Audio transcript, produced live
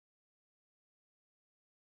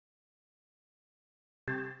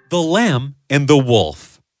The Lamb and the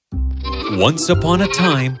Wolf. Once upon a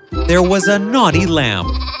time, there was a naughty lamb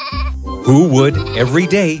who would every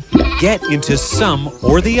day get into some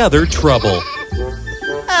or the other trouble.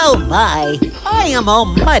 Oh my, I am all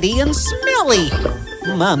muddy and smelly.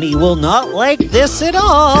 Mommy will not like this at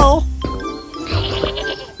all.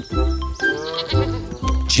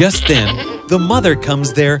 Just then, the mother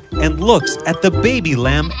comes there and looks at the baby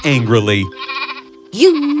lamb angrily.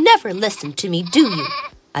 You never listen to me, do you?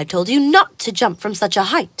 I told you not to jump from such a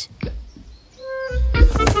height.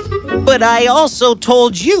 But I also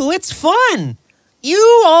told you it's fun.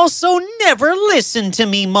 You also never listen to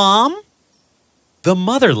me, Mom. The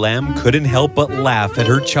mother lamb couldn't help but laugh at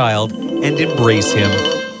her child and embrace him.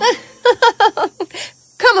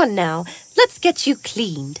 Come on now, let's get you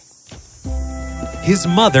cleaned. His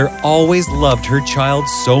mother always loved her child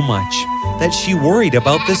so much that she worried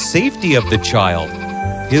about the safety of the child.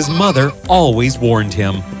 His mother always warned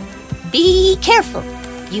him. Be careful.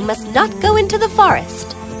 You must not go into the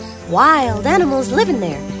forest. Wild animals live in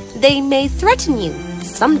there. They may threaten you.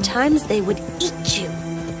 Sometimes they would eat you.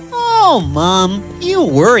 Oh, Mom, you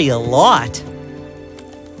worry a lot.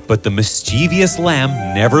 But the mischievous lamb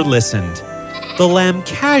never listened. The lamb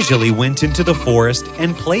casually went into the forest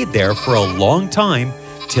and played there for a long time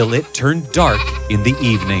till it turned dark in the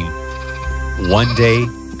evening. One day,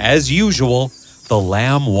 as usual, the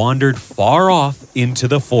lamb wandered far off into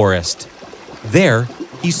the forest. There,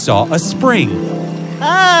 he saw a spring.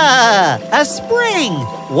 Ah, a spring!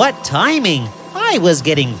 What timing! I was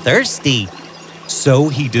getting thirsty. So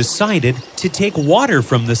he decided to take water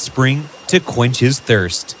from the spring to quench his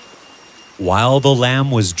thirst. While the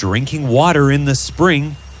lamb was drinking water in the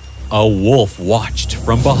spring, a wolf watched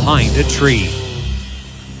from behind a tree.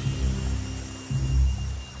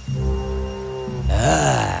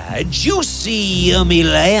 Ah, juicy, yummy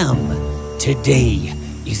lamb. Today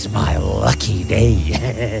is my lucky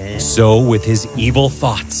day. So with his evil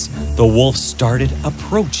thoughts, the wolf started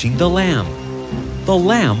approaching the lamb. The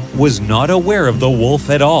lamb was not aware of the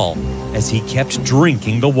wolf at all, as he kept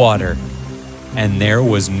drinking the water. And there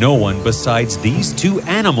was no one besides these two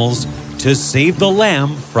animals to save the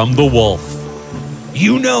lamb from the wolf.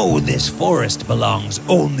 You know this forest belongs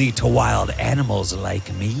only to wild animals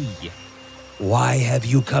like me. Why have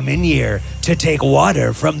you come in here to take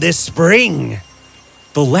water from this spring?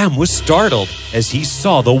 The lamb was startled as he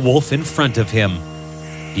saw the wolf in front of him.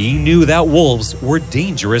 He knew that wolves were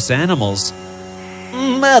dangerous animals.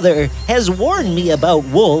 Mother has warned me about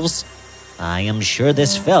wolves. I am sure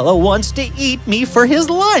this fellow wants to eat me for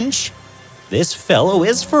his lunch. This fellow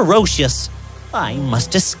is ferocious. I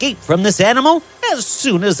must escape from this animal as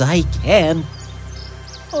soon as I can.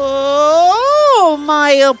 Oh,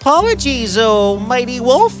 my apologies, oh mighty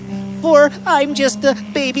wolf, for I'm just a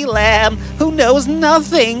baby lamb who knows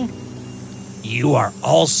nothing. You are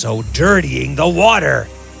also dirtying the water.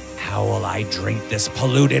 How will I drink this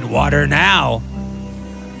polluted water now?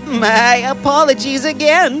 My apologies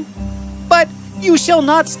again. But you shall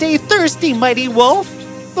not stay thirsty, mighty wolf.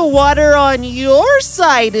 The water on your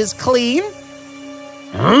side is clean.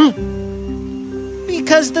 Huh?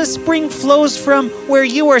 Because the spring flows from where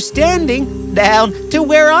you are standing down to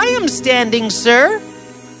where I am standing, sir.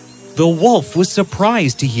 The wolf was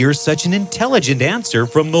surprised to hear such an intelligent answer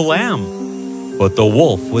from the lamb. But the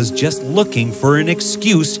wolf was just looking for an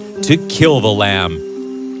excuse to kill the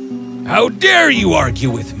lamb. How dare you argue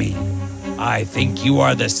with me? I think you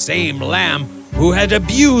are the same lamb who had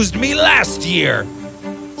abused me last year.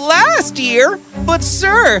 Last year? But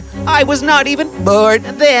sir, I was not even born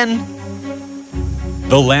then.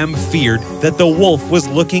 The lamb feared that the wolf was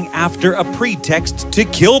looking after a pretext to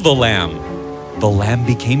kill the lamb. The lamb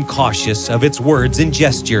became cautious of its words and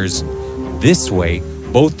gestures. This way,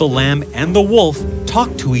 both the lamb and the wolf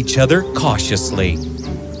talked to each other cautiously.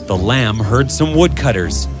 The lamb heard some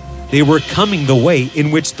woodcutters. They were coming the way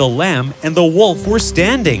in which the lamb and the wolf were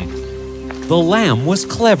standing. The lamb was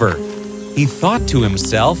clever. He thought to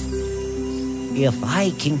himself, if I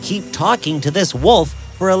can keep talking to this wolf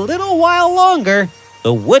for a little while longer,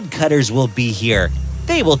 the woodcutters will be here.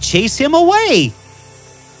 They will chase him away.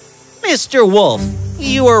 Mr. Wolf,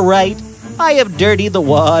 you are right. I have dirtied the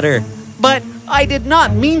water, but I did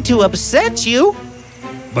not mean to upset you.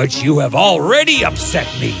 But you have already upset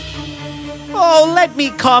me. Oh, let me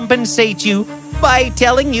compensate you by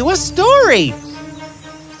telling you a story.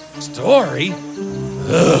 Story?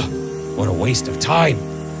 Ugh, what a waste of time.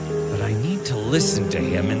 But I need to listen to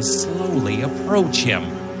him and slowly approach him,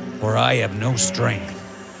 for I have no strength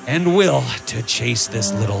and will to chase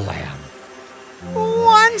this little lamb.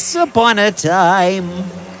 Once upon a time.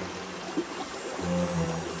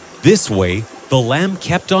 This way, The lamb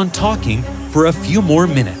kept on talking for a few more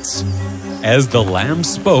minutes. As the lamb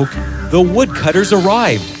spoke, the woodcutters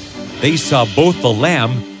arrived. They saw both the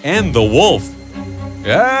lamb and the wolf.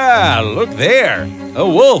 Ah, look there, a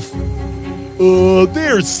wolf.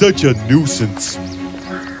 They're such a nuisance.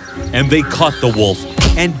 And they caught the wolf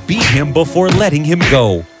and beat him before letting him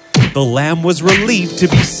go. The lamb was relieved to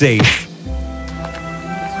be safe.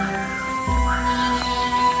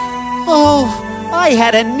 Oh, I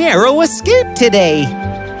had a narrow escape today.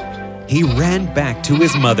 He ran back to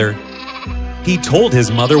his mother. He told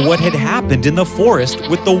his mother what had happened in the forest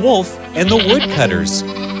with the wolf and the woodcutters.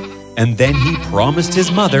 And then he promised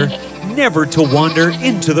his mother never to wander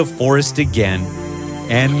into the forest again.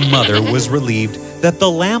 And Mother was relieved that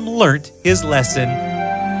the lamb learnt his lesson.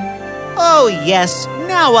 Oh yes,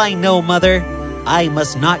 now I know, Mother. I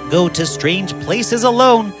must not go to strange places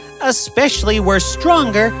alone, especially where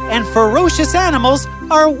stronger and ferocious animals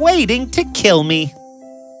are waiting to kill me.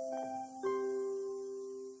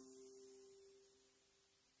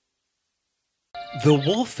 The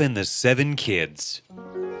Wolf and the Seven Kids.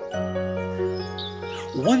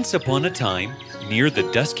 Once upon a time, near the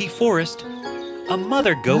dusky forest, a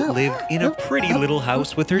mother goat lived in a pretty little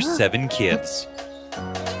house with her 7 kids.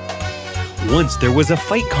 Once there was a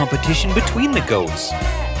fight competition between the goats.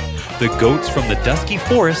 The goats from the dusky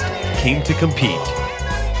forest came to compete.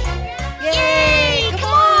 Yay!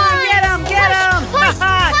 Come on! Get 'em! Get 'em! Push!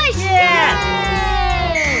 Push! Yeah!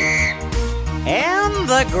 And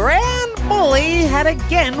the Grand Bully had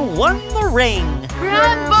again won the ring.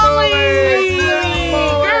 Grand Bully!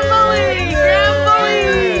 Grand Bully! Grand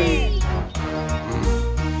Bully!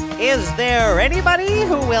 Is there anybody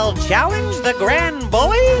who will challenge the Grand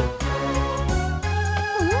Bully?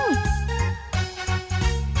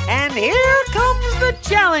 And here comes the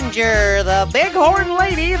challenger, the bighorn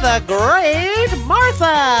lady, the great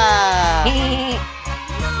Martha!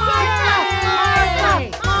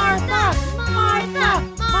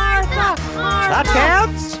 Touch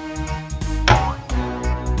hands.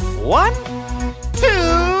 1, 2,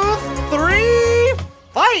 3,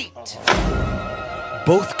 fight!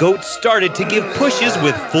 Both goats started to give pushes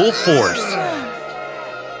with full force.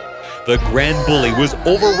 The Grand Bully was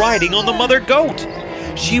overriding on the mother goat.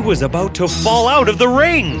 She was about to fall out of the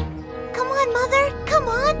ring. Come on, Mother! Come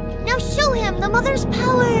on! Now show him the mother's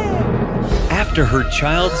power! After her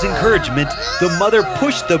child's encouragement, the mother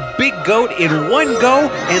pushed the big goat in one go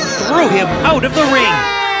and threw him out of the ring.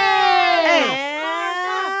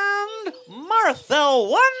 And Martha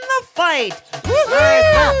won the fight!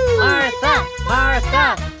 Martha!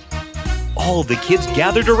 Martha! All the kids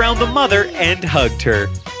gathered around the mother and hugged her.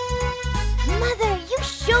 Mother, you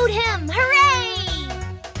showed him! Hooray!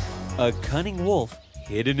 A cunning wolf,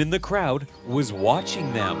 hidden in the crowd, was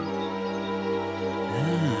watching them.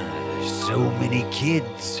 So many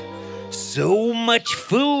kids, so much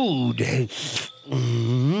food.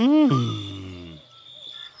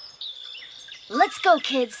 Let's go,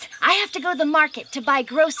 kids. I have to go to the market to buy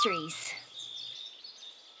groceries.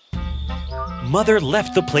 Mother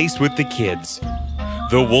left the place with the kids.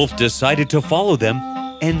 The wolf decided to follow them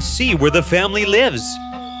and see where the family lives.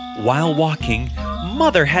 While walking,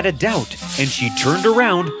 Mother had a doubt and she turned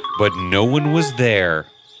around, but no one was there.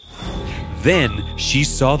 Then she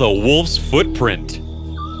saw the wolf's footprint.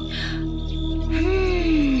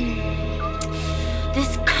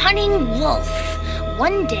 This cunning wolf.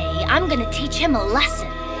 One day, I'm gonna teach him a lesson.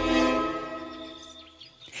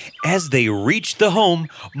 As they reached the home,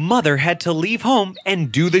 Mother had to leave home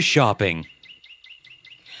and do the shopping.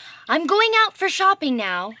 I'm going out for shopping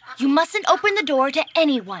now. You mustn't open the door to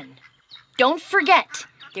anyone. Don't forget,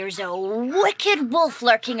 there's a wicked wolf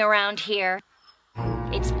lurking around here.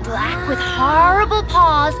 It's black with horrible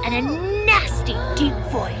paws and a nasty, deep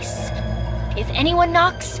voice. If anyone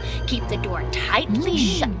knocks, keep the door tightly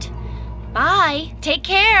shut. Bye. Take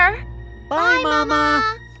care. Bye,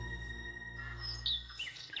 Mama.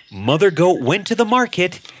 Mother Goat went to the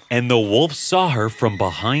market and the wolf saw her from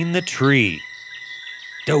behind the tree.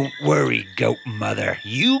 Don't worry, Goat Mother.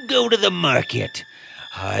 You go to the market.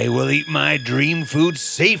 I will eat my dream food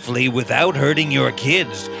safely without hurting your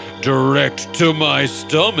kids. Direct to my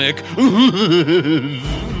stomach.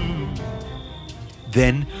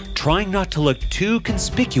 Then, trying not to look too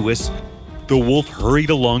conspicuous, the wolf hurried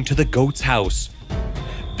along to the goat's house.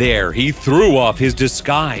 There, he threw off his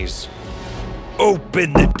disguise.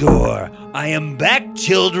 Open the door. I am back,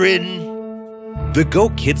 children. The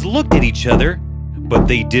goat kids looked at each other, but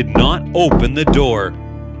they did not open the door.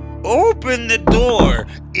 Open the door.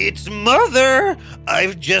 It's Mother.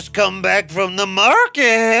 I've just come back from the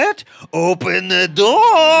market. Open the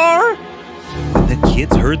door. When the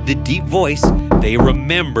kids heard the deep voice, they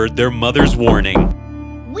remembered their mother's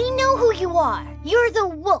warning. We know who you are. You're the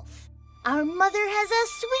wolf. Our mother has a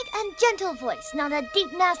sweet and gentle voice, not a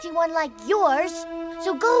deep, nasty one like yours.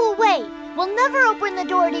 So go away. We'll never open the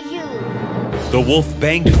door to you. The wolf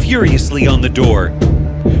banged furiously on the door.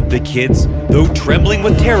 The kids, though trembling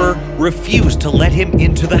with terror, refused to let him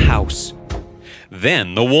into the house.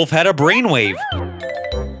 Then the wolf had a brainwave.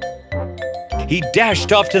 He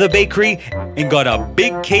dashed off to the bakery and got a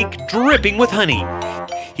big cake dripping with honey.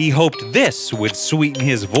 He hoped this would sweeten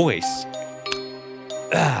his voice.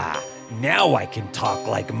 Now I can talk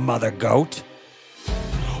like Mother Goat.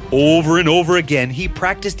 Over and over again, he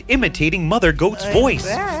practiced imitating Mother Goat's voice.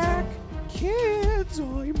 Back. Kids,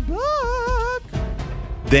 I'm back.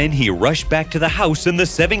 Then he rushed back to the house and the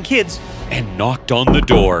 7 kids and knocked on the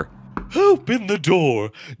door. Open the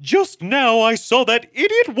door. Just now I saw that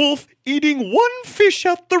idiot wolf eating 1 fish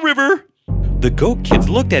at the river. The goat kids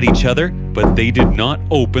looked at each other, but they did not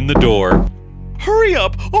open the door. Hurry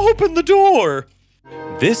up, open the door.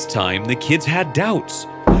 This time the kids had doubts.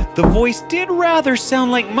 The voice did rather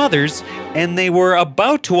sound like Mother's, and they were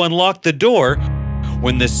about to unlock the door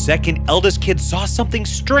when the second eldest kid saw something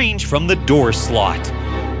strange from the door slot.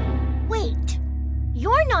 Wait,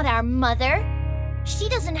 you're not our mother. She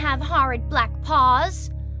doesn't have horrid black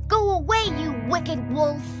paws. Go away, you wicked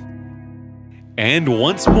wolf. And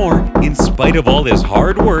once more, in spite of all his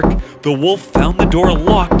hard work, the wolf found the door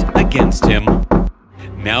locked against him.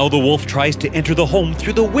 Now the wolf tries to enter the home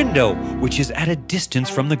through the window, which is at a distance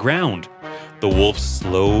from the ground. The wolf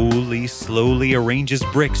slowly arranges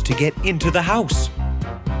bricks to get into the house.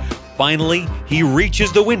 Finally, he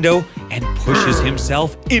reaches the window and pushes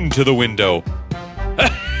himself into the window.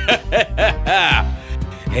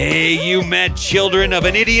 Hey, you mad children of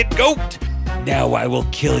an idiot goat! Now I will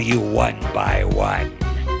kill you one by one.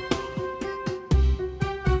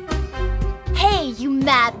 Hey, you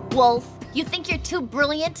mad wolf. You think you're too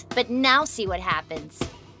brilliant, but now see what happens.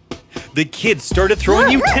 The kids started throwing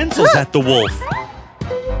utensils at the wolf.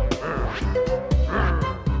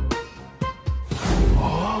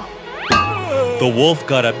 The wolf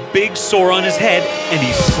got a big sore on his head and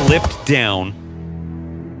he slipped down.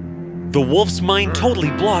 The wolf's mind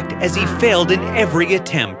totally blocked as he failed in every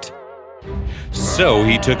attempt. So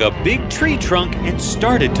he took a big tree trunk and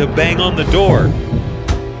started to bang on the door.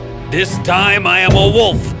 This time I am a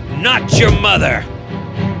wolf, not your mother.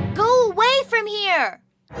 Go away from here.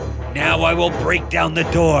 Now I will break down the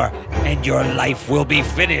door and your life will be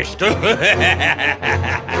finished. All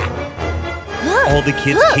the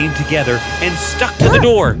kids came together and stuck to the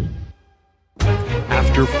door.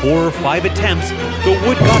 After 4 or 5 attempts, the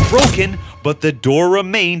wood got broken, but the door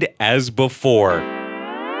remained as before.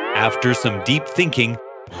 After some deep thinking,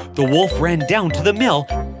 the wolf ran down to the mill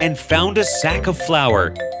and found a sack of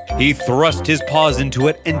flour. He thrust his paws into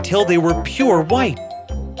it until they were pure white.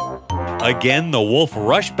 Again, the wolf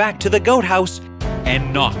rushed back to the goat house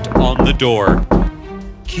and knocked on the door.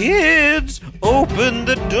 Kids, open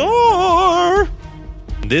the door!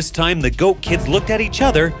 This time, the goat kids looked at each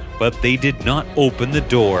other, but they did not open the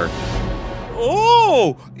door.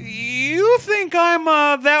 Oh, you think I'm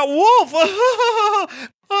that wolf?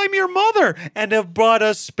 I'm your mother and have brought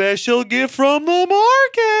a special gift from the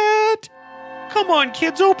market. Come on,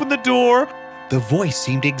 kids, open the door. The voice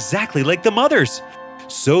seemed exactly like the mother's.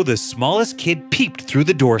 So the smallest kid peeped through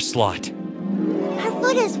the door slot. Her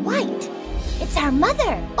foot is white. It's our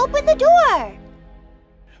mother. Open the door.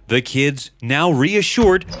 The kids, now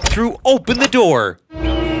reassured, threw open the door.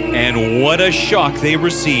 And what a shock they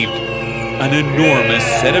received. An enormous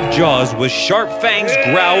set of jaws with sharp fangs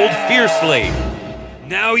growled fiercely.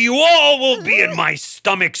 Now you all will be in my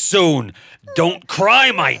stomach soon. Don't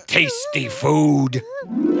cry, my tasty food.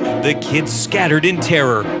 The kids scattered in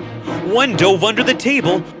terror. One dove under the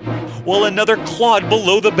table, while another clawed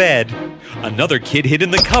below the bed. Another kid hid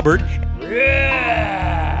in the cupboard.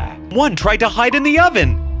 One tried to hide in the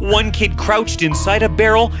oven. One kid crouched inside a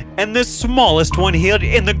barrel, and the smallest one hid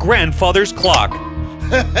in the grandfather's clock.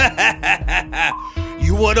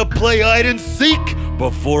 You want to play hide and seek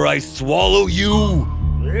before I swallow you?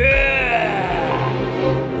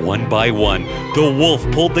 One by one, the wolf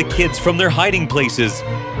pulled the kids from their hiding places.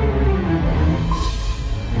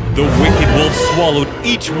 The wicked wolf swallowed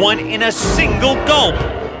each one in a single gulp.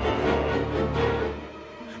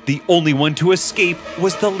 The only one to escape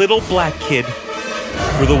was the little black kid.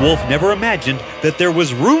 For the wolf never imagined that there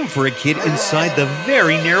was room for a kid inside the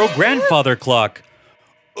very narrow grandfather clock.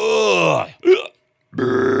 Ugh.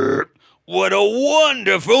 Brr. What a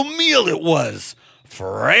wonderful meal it was!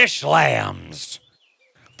 Fresh lambs!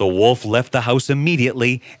 The wolf left the house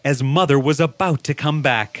immediately as Mother was about to come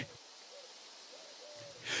back.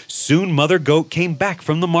 Soon Mother Goat came back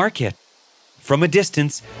from the market. From a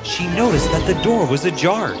distance, she noticed that the door was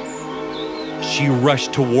ajar. She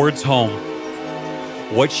rushed towards home.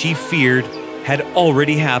 What she feared had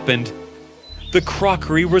already happened. The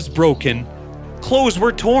crockery was broken. Clothes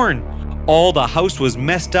were torn. All the house was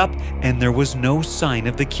messed up, and there was no sign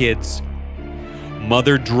of the kids.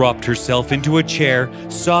 Mother dropped herself into a chair,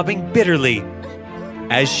 sobbing bitterly.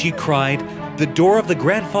 As she cried, the door of the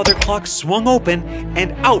grandfather clock swung open,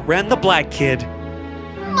 and out ran the black kid.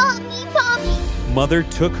 Mommy! Mother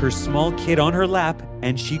took her small kid on her lap,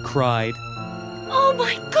 and she cried. Oh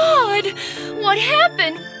my God! What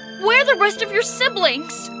happened? Where are the rest of your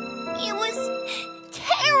siblings? It was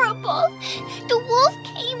terrible. The wolf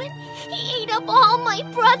came and he ate up all my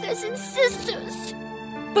brothers and sisters.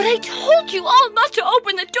 But I told you all not to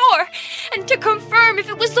open the door and to confirm if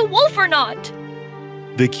it was the wolf or not.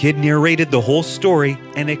 The kid narrated the whole story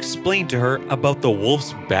and explained to her about the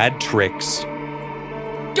wolf's bad tricks.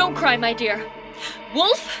 Don't cry, my dear.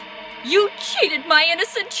 Wolf, you cheated my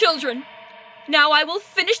innocent children. Now I will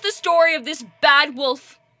finish the story of this bad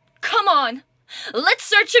wolf. Come on, let's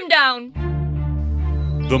search him down.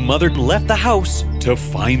 The mother left the house to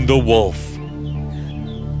find the wolf.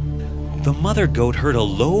 The mother goat heard a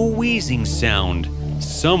low wheezing sound.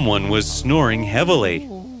 Someone was snoring heavily.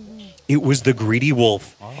 It was the greedy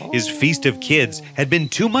wolf. His feast of kids had been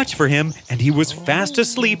too much for him, and he was fast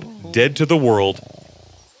asleep, dead to the world.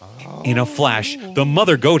 In a flash, the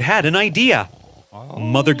mother goat had an idea.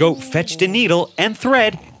 Mother Goat fetched a needle and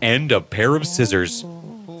thread and a pair of scissors.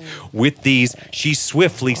 With these, she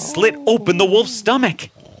swiftly slit open the wolf's stomach.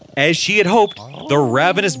 As she had hoped, the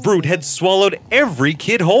ravenous brute had swallowed every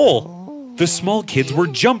kid whole. The small kids were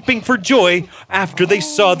jumping for joy after they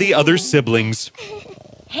saw the other siblings.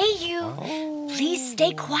 Hey, you. Please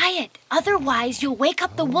stay quiet. Otherwise, you'll wake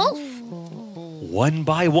up the wolf. One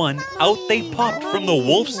by one, out they popped from the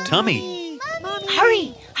wolf's tummy.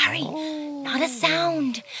 Hurry, hurry. Not a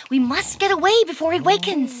sound. We must get away before he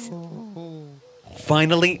wakens.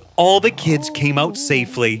 Finally, all the kids came out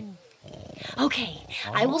safely. Okay,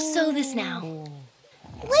 I will sew this now.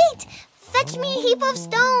 Wait! Fetch me a heap of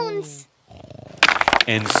stones.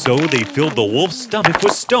 And so they filled the wolf's stomach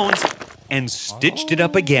with stones and stitched it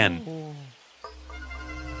up again.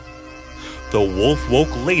 The wolf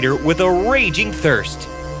woke later with a raging thirst.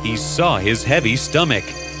 He saw his heavy stomach.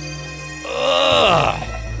 Ugh!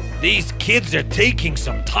 These kids are taking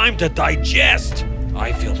some time to digest.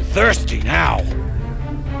 I feel thirsty now.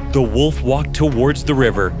 The wolf walked towards the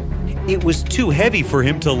river. It was too heavy for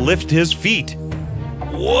him to lift his feet.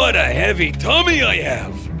 What a heavy tummy I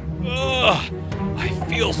have. Ugh! I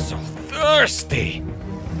feel so thirsty.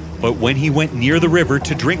 But when he went near the river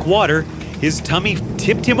to drink water, his tummy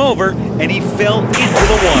tipped him over and he fell into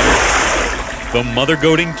the water. The mother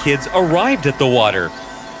goat and kids arrived at the water.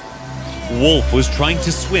 Wolf was trying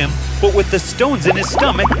to swim, but with the stones in his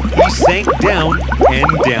stomach, he sank down and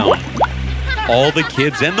down. All the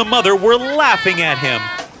kids and the mother were laughing at him.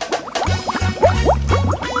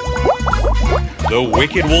 The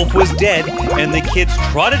wicked wolf was dead, and the kids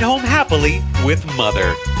trotted home happily with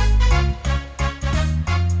Mother.